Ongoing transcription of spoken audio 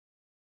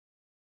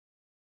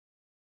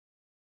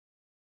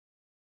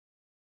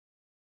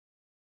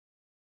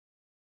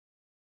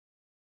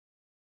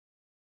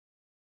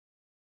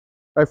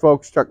Hi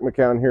folks, Chuck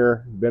McCown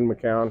here, Ben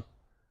McCown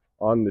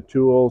on the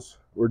tools.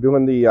 We're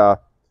doing the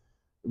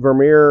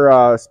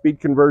Vermeer speed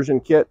conversion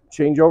kit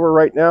changeover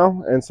right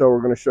now, and so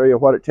we're going to show you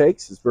what it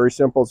takes. It's very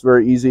simple, it's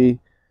very easy.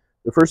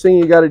 The first thing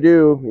you got to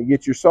do, you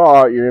get your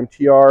saw, your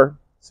MTR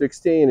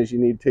 16, is you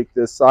need to take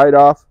this side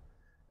off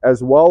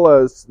as well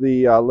as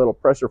the little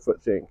pressure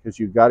foot thing, because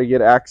you've got to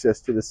get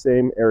access to the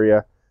same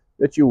area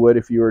that you would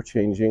if you were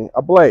changing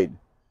a blade.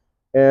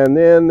 And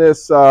then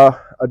this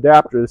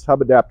adapter, this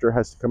hub adapter,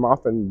 has to come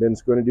off, and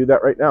Ben's going to do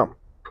that right now.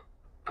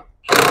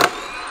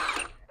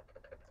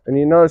 And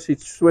you notice he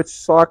switched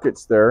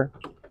sockets there.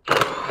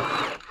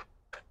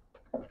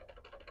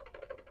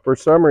 For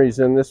some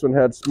reason, this one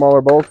had smaller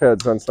bolt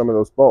heads on some of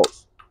those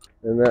bolts.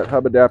 And that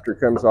hub adapter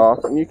comes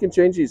off. And you can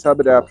change these hub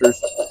adapters.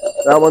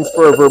 That one's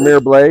for a Vermeer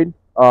blade.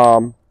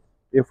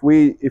 If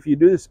you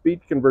do the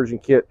speed conversion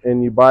kit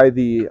and you buy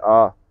the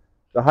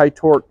high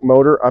torque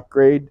motor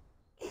upgrade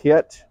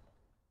kit,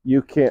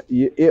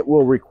 it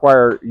will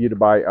require you to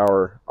buy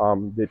our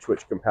ditch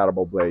witch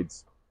compatible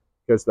blades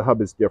because the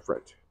hub is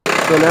different.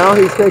 So now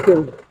he's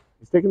taking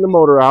the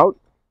motor out.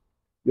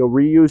 You'll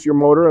reuse your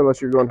motor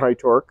unless you're going high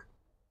torque.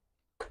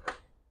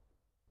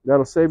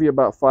 That'll save you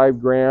about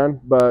 $5 grand,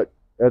 but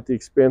at the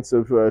expense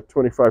of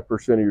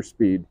 25% of your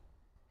speed.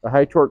 The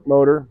high torque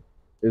motor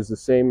is the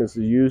same as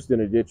the used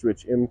in a ditch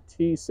witch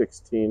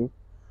MT16,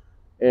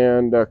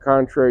 and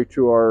contrary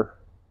to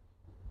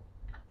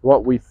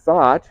what we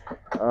thought,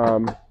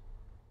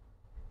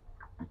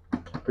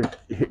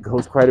 it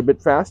goes quite a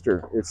bit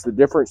faster. It's the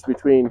difference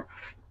between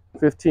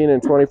 15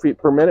 and 20 feet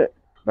per minute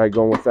by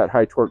going with that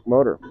high torque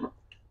motor.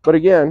 But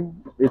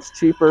again, it's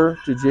cheaper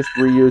to just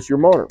reuse your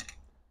motor.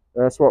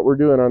 That's what we're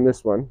doing on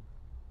this one.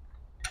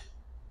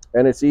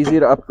 And it's easy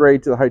to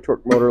upgrade to the high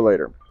torque motor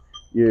later.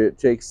 It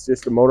takes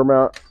just a motor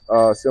mount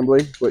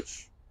assembly,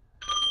 which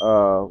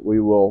we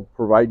will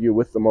provide you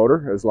with the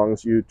motor as long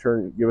as you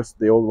give us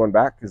the old one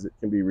back, because it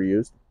can be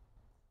reused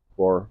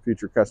for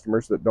future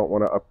customers that don't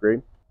want to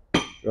upgrade.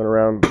 Going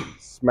around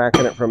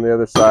smacking it from the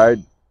other side,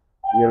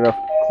 you get enough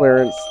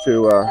clearance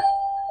to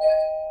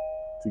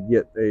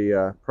get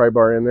a pry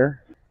bar in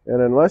there.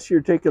 And unless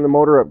you're taking the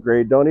motor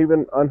upgrade, don't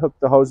even unhook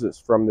the hoses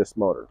from this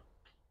motor.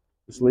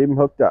 Just leave them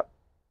hooked up.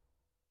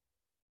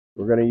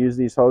 We're going to use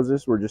these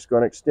hoses. We're just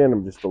going to extend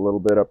them just a little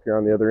bit up here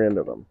on the other end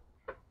of them.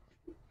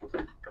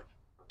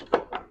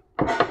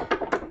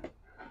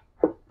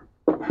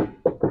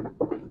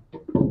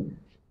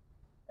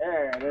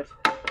 There it is.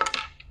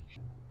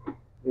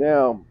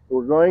 Now,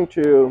 we're going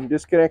to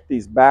disconnect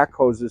these back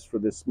hoses for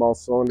this small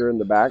cylinder in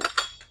the back.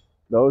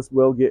 Those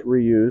will get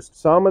reused.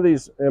 Some of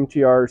these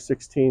MTR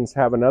 16s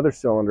have another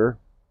cylinder.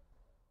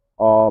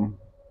 So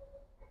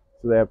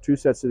they have two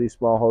sets of these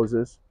small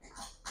hoses.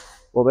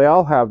 Well, they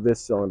all have this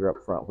cylinder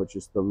up front, which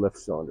is the lift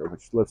cylinder,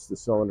 which lifts the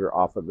cylinder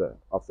off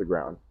the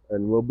ground.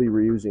 And we'll be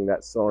reusing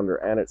that cylinder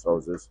and its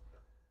hoses.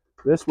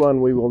 This one,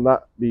 we will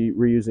not be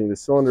reusing the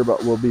cylinder,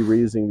 but we'll be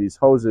reusing these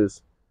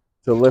hoses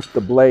to lift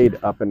the blade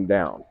up and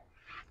down.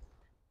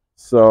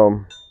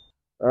 So,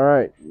 all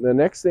right, the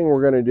next thing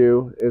we're going to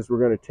do is we're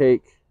going to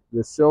take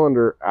the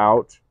cylinder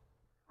out.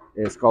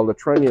 It's called a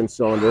trunnion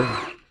cylinder.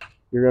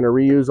 You're going to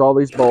reuse all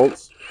these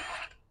bolts,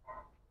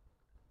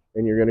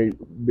 and you're going to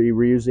be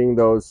reusing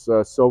those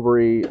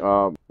silvery,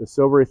 the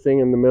silvery thing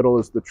in the middle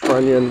is the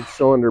trunnion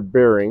cylinder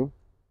bearing.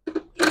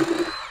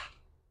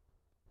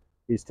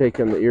 He's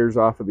taken the ears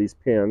off of these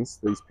pins.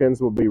 These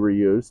pins will be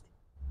reused.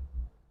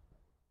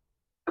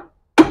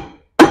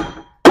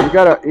 You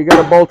got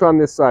a bolt on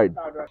this side.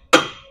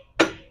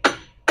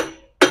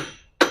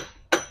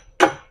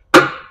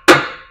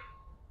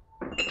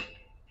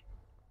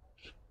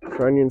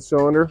 Trunnion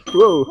cylinder.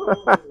 Whoa!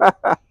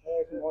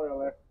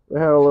 They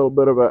had a little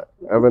bit of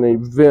an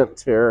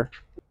event here.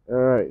 All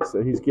right,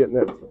 so he's getting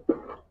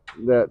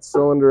that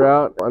cylinder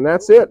out, and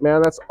that's it,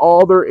 man. That's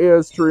all there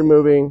is to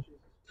removing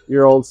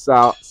your old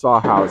saw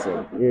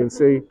housing. You can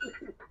see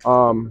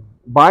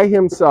by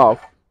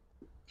himself,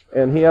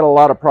 and he had a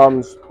lot of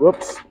problems.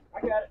 Whoops.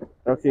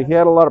 Okay, he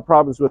had a lot of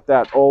problems with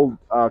that old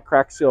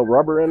crack seal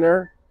rubber in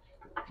there.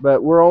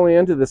 But we're only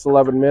into this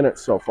 11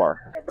 minutes so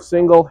far,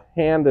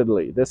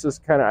 single-handedly. This is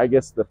kind of, I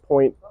guess, the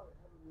point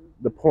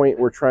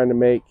we're trying to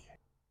make.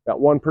 That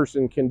one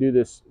person can do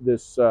this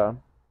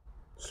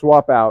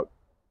swap out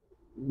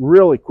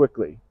really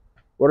quickly.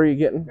 What are you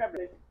getting?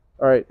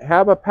 All right,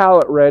 have a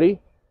pallet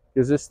ready,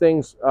 because this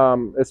thing's,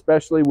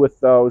 especially with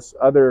those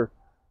other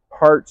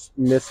parts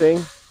missing,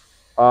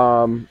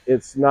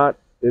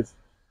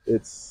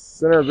 its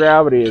center of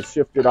gravity is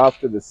shifted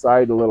off to the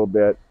side a little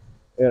bit,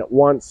 and it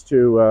wants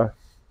to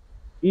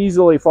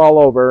easily fall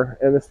over,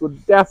 and this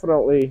would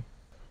definitely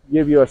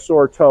give you a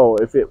sore toe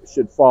if it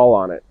should fall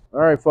on it.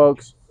 All right,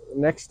 folks,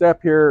 next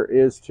step here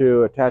is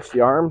to attach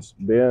the arms.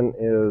 Ben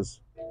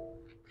is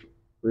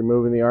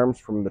removing the arms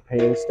from the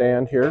pane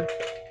stand here.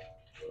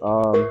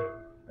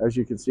 As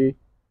you can see,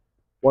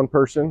 one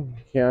person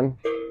can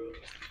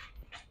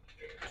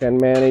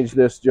manage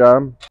this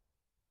job.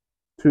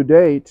 To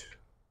date,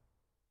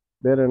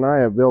 Ben and I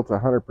have built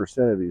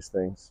 100% of these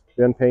things.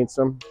 Ben paints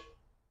them,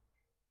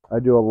 I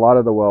do a lot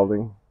of the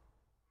welding.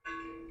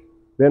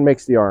 Ben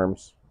makes the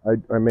arms.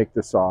 I make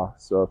the saw.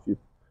 So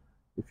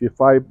if you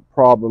find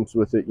problems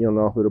with it, you'll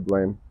know who to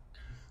blame.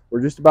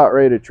 We're just about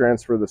ready to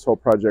transfer this whole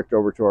project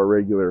over to our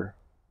regular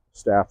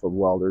staff of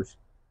welders.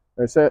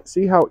 And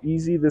see how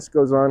easy this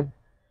goes on?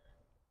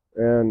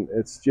 And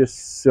it's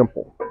just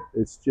simple.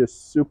 It's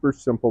just super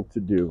simple to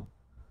do.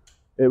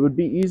 It would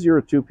be easier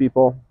with two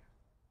people,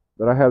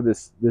 but I have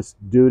this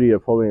duty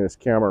of holding this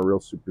camera real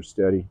super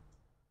steady.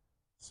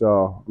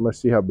 So I'm going to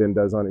see how Ben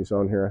does on his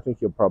own here. I think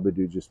he'll probably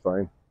do just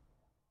fine.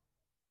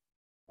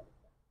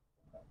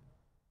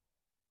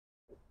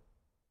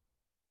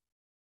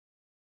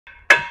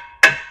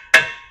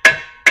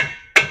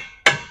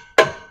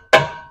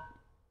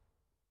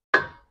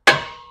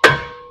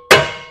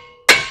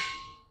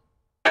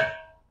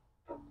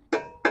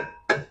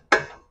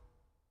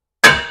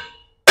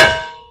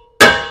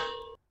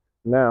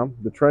 Now,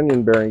 the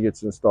trunnion bearing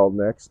gets installed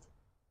next.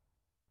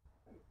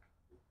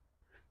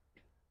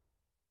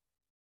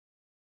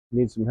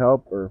 Need some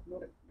help, or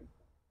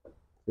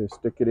just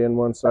stick it in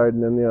one side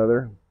and then the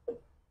other.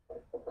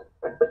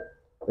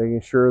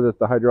 Making sure that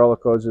the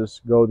hydraulic hoses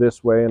go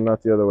this way and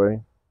not the other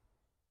way.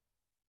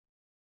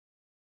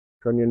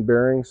 Trunnion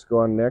bearings go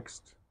on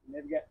next.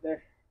 They've got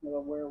their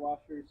little wear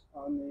washers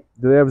on the...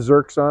 Do they have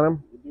Zerks on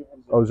them? They do have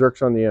Zerks. Oh,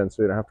 Zerks on the end,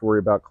 so you don't have to worry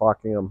about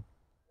clocking them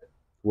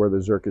where the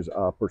Zerk is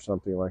up or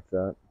something like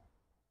that.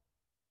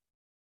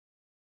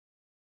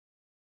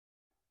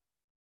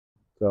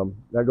 So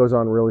that goes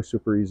on really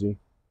super easy.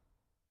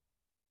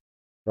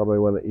 Probably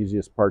one of the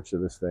easiest parts of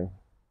this thing.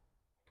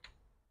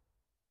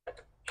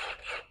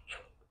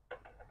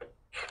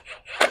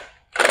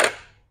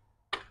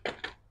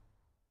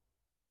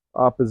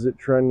 Opposite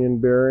trunnion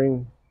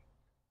bearing.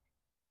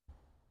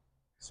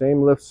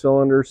 Same lift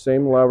cylinder,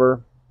 same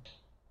lever.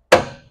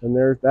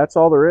 And that's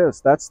all there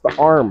is. That's the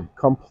arm.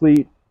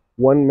 Complete,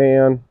 one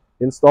man,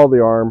 install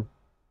the arm.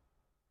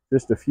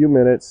 Just a few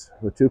minutes.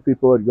 With two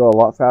people it'd go a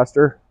lot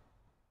faster.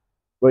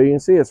 But you can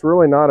see it's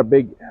really not a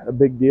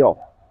big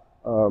deal.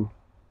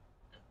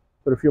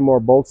 Put a few more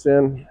bolts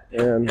in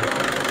and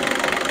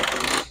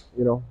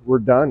you know, we're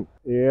done.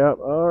 Yep,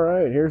 all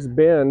right, here's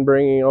Ben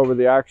bringing over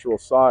the actual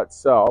saw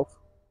itself.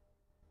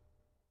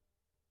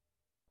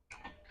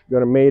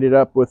 Gonna mate it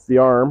up with the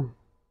arm.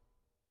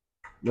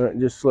 Then it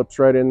just slips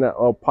right in that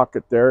little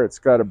pocket there. It's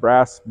got a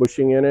brass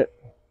bushing in it.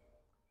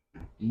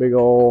 Big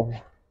old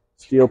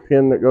steel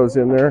pin that goes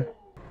in there.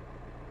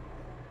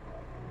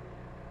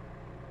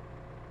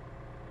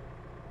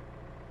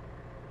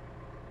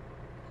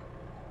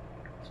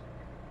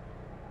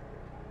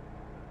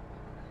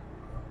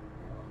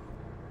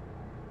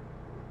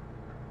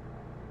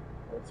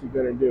 What's he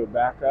gonna do?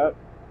 Back up?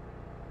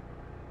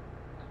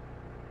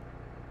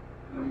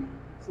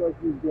 Looks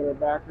like he's gonna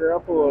back her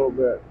up a little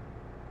bit.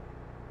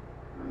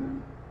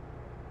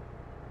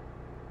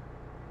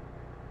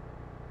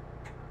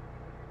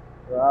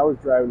 Well, I was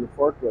driving the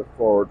forklift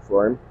forward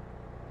for him.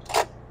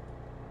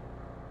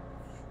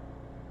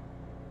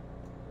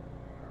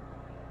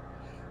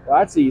 Well,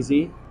 that's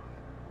easy.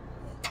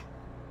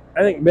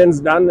 I think Ben's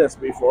done this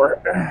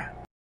before.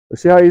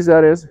 See how easy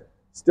that is?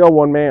 Still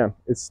one man.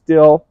 It's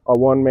still a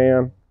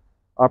one-man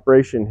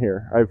operation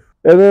here.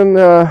 And then,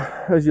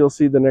 as you'll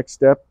see, the next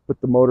step, put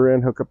the motor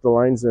in, hook up the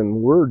lines, and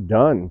we're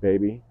done,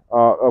 baby.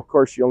 Of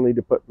course, you'll need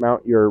to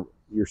mount your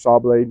saw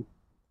blade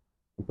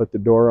and put the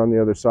door on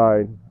the other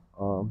side.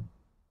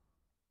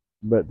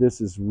 But this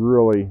is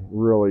really,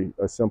 really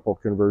a simple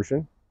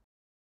conversion.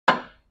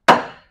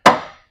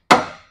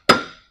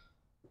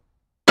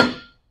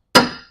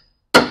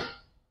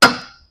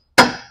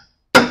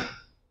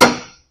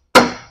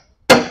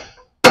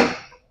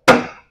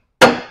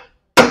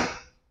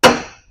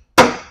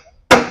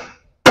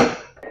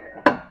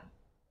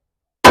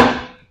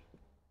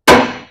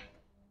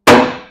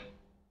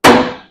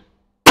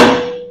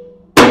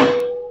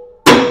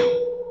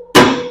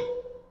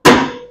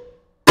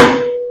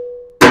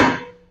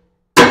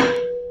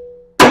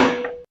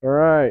 All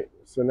right,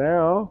 so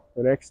now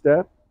the next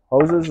step,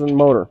 hoses and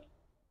motor.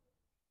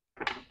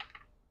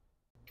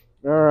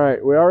 All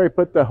right, we already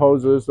put the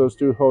hoses, those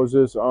two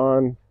hoses,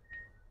 on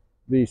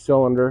the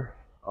cylinder.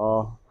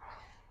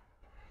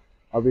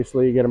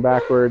 Obviously, you get them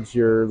backwards,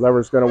 your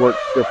lever's going to work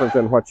different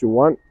than what you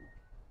want.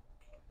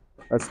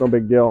 That's no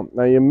big deal.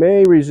 Now, you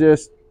may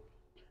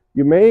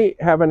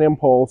have an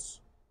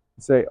impulse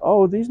to say,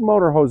 oh, these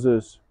motor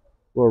hoses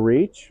will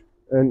reach.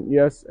 And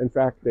yes, in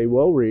fact, they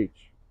will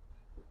reach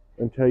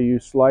until you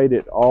slide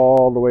it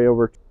all the way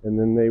over, and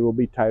then they will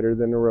be tighter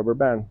than a rubber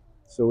band.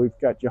 So we've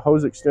got your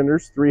hose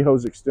extenders, 3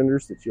 hose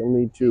extenders that you'll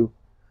need to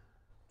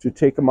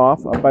take them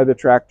off up by the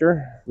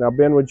tractor. Now,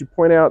 Ben, would you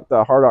point out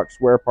the Hardox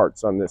wear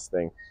parts on this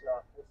thing?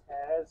 So this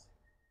has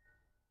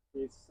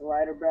these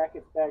slider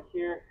brackets back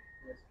here.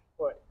 This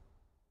foot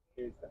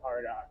is the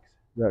Hardox.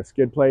 The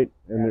skid plate,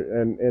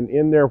 and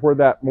in there where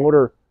that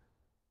motor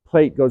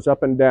plate goes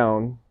up and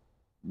down,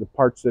 the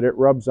parts that it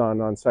rubs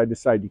on side to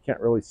side, you can't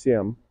really see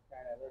them.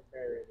 They're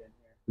buried in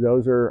here.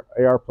 Those are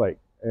AR plate,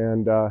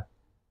 and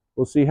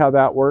we'll see how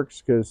that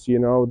works, because you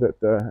know that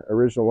the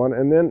original one.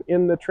 And then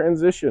in the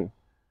transition,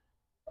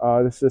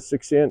 this is a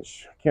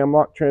 6-inch cam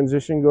lock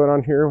transition going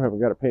on here. We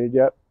haven't got it painted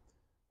yet.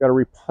 Got a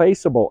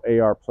replaceable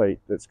AR plate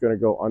that's going to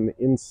go on the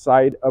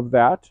inside of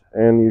that,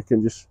 and you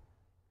can just,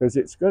 because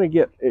it's going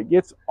to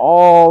gets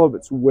all of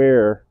its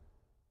wear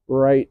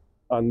right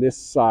on this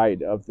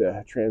side of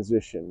the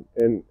transition,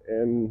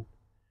 and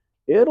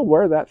it'll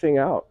wear that thing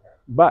out.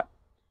 But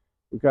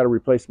we've got a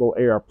replaceable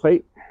AR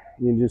plate.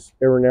 You can just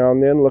every now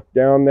and then look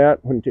down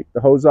that when you take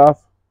the hose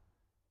off.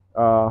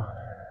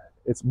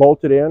 It's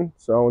bolted in,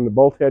 so when the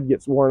bolt head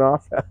gets worn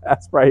off,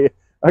 that's probably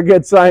a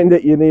good sign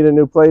that you need a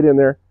new plate in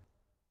there.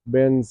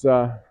 Ben's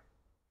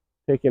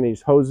taking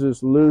these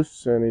hoses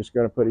loose, and he's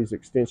going to put his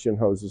extension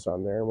hoses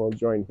on there. We'll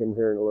join him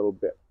here in a little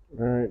bit.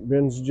 All right,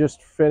 Ben's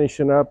just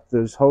finishing up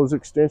this hose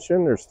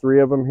extension. There's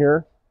 3 of them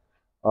here.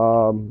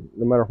 No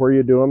matter where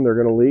you do them, they're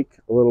going to leak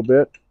a little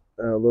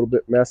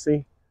bit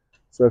messy.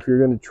 So if you're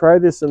going to try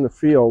this in the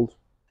field,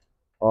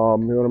 you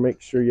want to make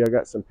sure you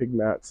got some pig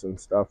mats and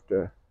stuff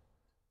to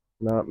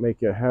not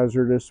make a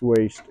hazardous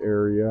waste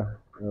area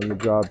on the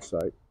job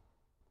site.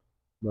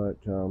 But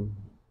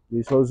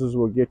these hoses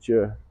will get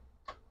you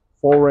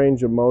full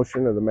range of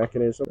motion of the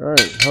mechanism. All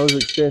right, hose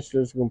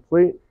extension is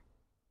complete.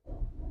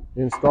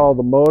 Install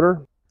the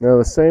motor. Now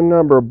the same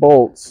number of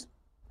bolts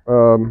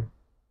that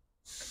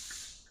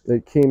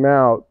came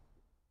out,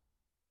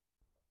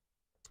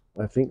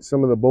 I think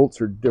some of the bolts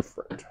are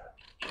different.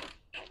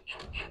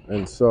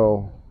 And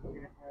so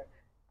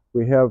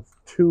we have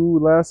 2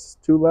 less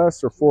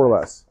or 4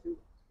 less?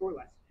 4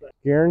 less.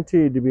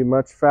 Guaranteed to be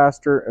much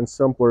faster and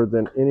simpler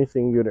than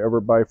anything you'd ever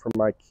buy from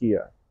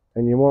IKEA.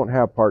 And you won't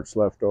have parts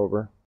left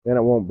over. And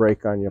it won't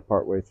break on you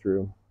partway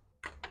through.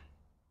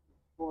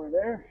 4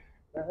 there.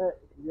 There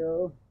you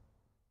go.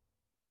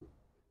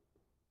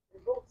 The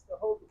bolts to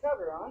hold the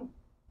cover on.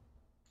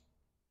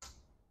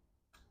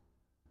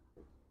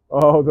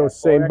 Oh, those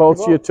same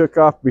bolts you took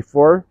off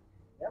before?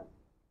 Yep.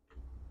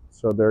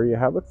 So there you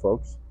have it,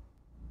 folks.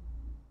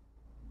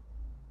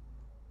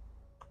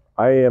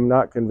 I am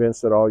not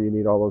convinced at all you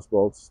need all those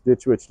bolts.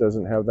 Ditch Witch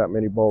doesn't have that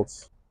many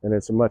bolts, and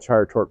it's a much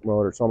higher torque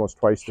motor. It's almost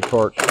twice the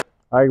torque.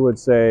 I would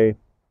say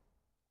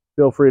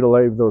feel free to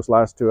leave those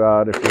last 2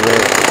 out if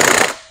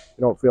you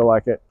don't feel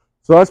like it.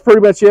 So that's pretty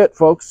much it,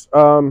 folks.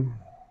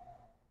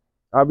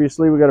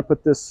 Obviously, we got to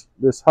put this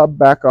hub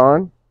back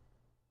on,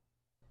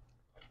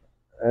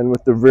 and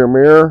with the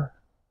Vermeer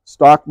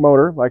stock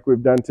motor, like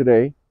we've done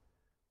today,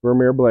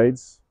 Vermeer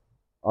blades,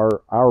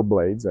 our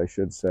blades, I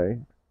should say.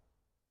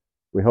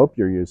 We hope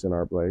you're using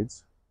our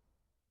blades.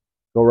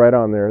 Go right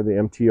on there, the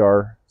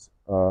MTR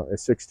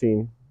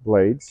 16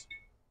 blades.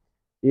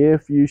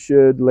 If you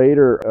should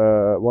later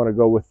want to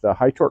go with the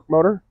high torque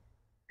motor,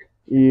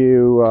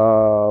 you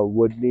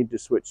would need to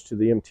switch to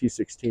the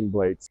MT16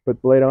 blades. Put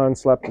the blade on,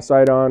 slap the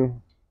sight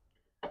on.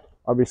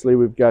 Obviously,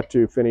 we've got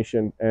to finish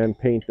and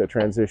paint the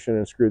transition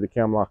and screw the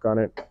cam lock on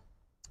it.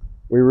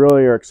 We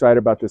really are excited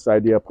about this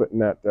idea of putting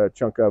that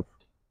chunk of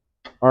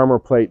armor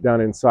plate down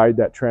inside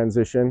that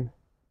transition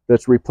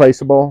that's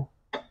replaceable,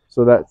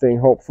 so that thing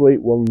hopefully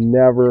will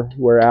never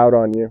wear out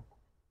on you.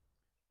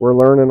 We're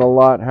learning a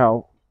lot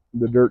how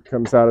the dirt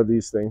comes out of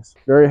these things.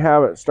 There you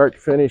have it, start to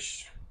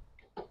finish.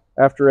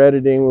 After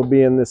editing, we'll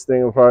be in this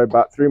thing in probably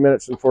about 3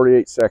 minutes and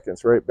 48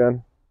 seconds, right,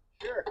 Ben?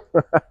 Sure.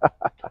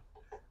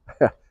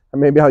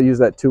 Maybe I'll use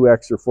that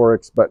 2X or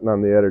 4X button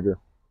on the editor.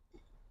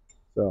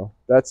 So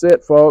that's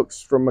it,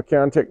 folks, from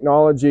McCown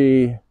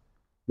Technology.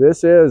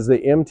 This is the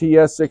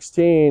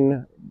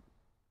MTS16,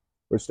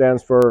 which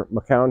stands for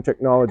McCown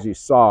Technology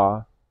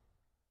Saw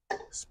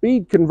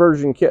speed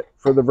conversion kit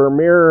for the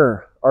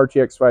Vermeer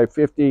RTX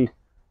 550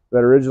 that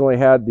originally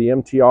had the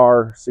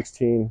MTR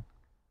 16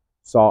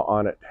 saw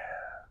on it.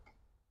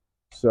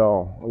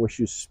 So I wish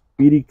you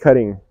speedy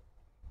cutting.